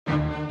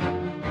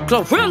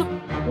GloRilla.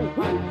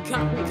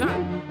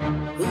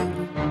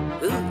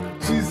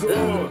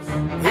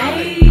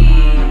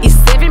 It's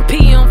 7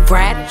 p.m.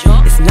 Friday.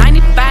 It's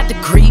 95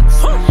 degrees.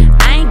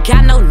 I ain't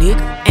got no nigga,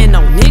 and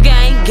no nigga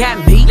ain't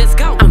got me. Let's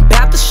go. I'm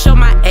about to show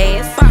my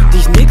ass.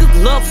 These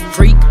niggas love a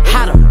freak.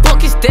 How the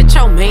fuck is that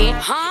your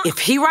man? If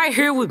he right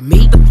here with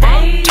me,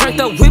 turned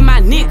up with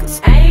my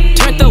niggas,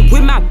 turned up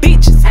with my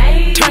bitches,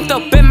 turned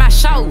up in my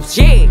shows,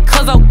 yeah,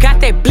 cause I got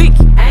that blicky.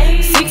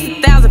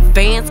 60,000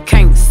 fans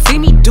came to see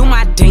me do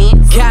my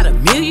dance. Got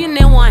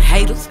 1,000,001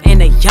 haters,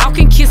 and they y'all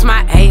can kiss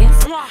my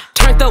ass.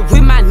 Turned up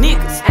with my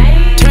niggas,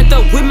 turned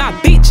up with my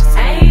bitches,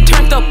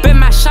 turned up in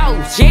my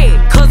shows,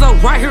 yeah, cause I'm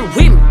right here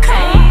with me.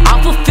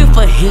 Off a fifth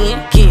of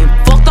hand, getting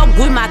fucked up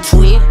with my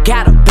twin.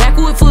 Got a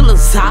backwood full of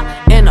sock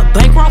and a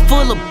bankroll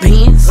full of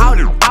beans. All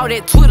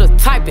that Twitter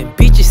typing,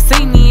 bitches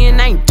see me and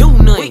ain't do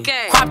nothing.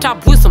 Crop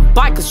top with some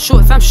biker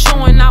shorts, I'm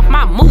showing off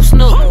my moose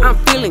nut. I'm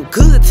feeling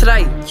good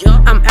today.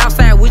 I'm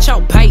outside with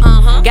your pay.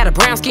 Got a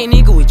brown skin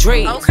nigga with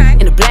dreads,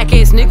 and a black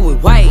ass nigga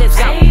with waves.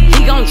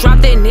 He gon' drop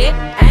that net.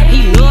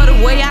 He love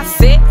the way I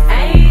sit.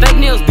 Fake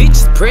nails,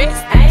 bitches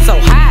pressed. So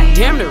high,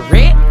 damn the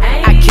red.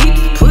 I keep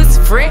this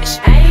pussy fresh.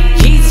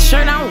 Yeezy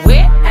shirt on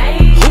wet.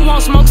 Who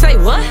won't smoke, say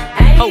what?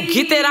 Oh,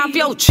 get that off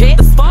your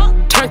chest.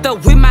 Turned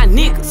up with my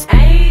niggas,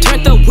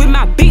 turned up with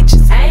my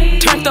bitches,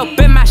 turned up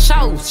in my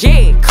shows,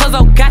 yeah, cause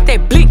I got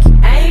that blicky.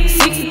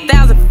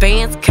 60,000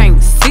 fans came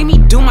to see me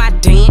do my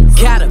dance.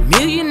 Got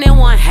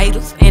 1,000,001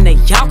 haters, and they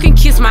y'all can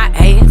kiss my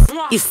ass.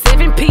 It's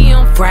 7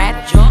 p.m.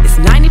 Friday, it's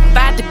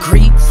 95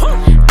 degrees.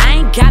 I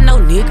ain't got no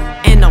nigga,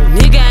 and no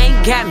nigga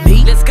ain't got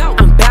me. Let's go.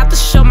 I'm about to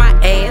show my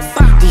ass.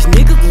 These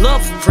niggas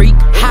love a freak.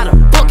 How the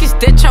fuck is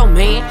that your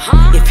man?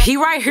 If he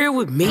right here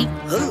with me,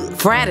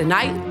 Friday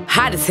night,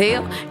 hot as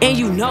hell, and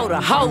you know the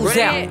hoes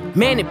out.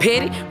 Mani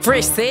petty,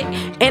 fresh set,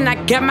 and I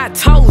got my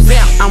toes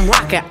out. I'm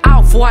rocking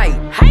off-white,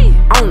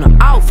 on the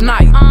off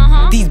night.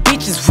 These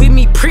bitches with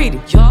me pretty,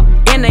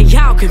 and they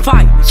y'all can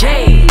fight.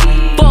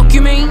 Yeah, fuck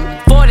you mean?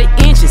 40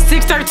 inches,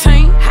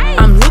 6'13".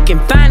 I'm looking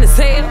fine as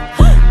hell.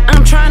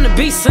 I'm trying to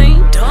be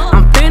seen.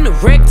 I'm finna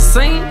wreck the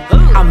scene.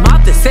 I'm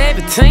out the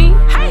 17.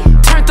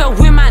 Turned up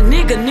with my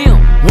nigga Nim.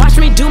 Watch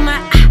me do my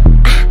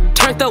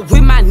Turned up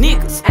with my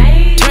niggas,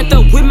 turned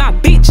up with my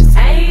bitches,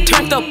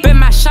 turned up in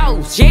my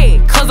shows, yeah,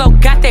 cause I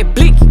got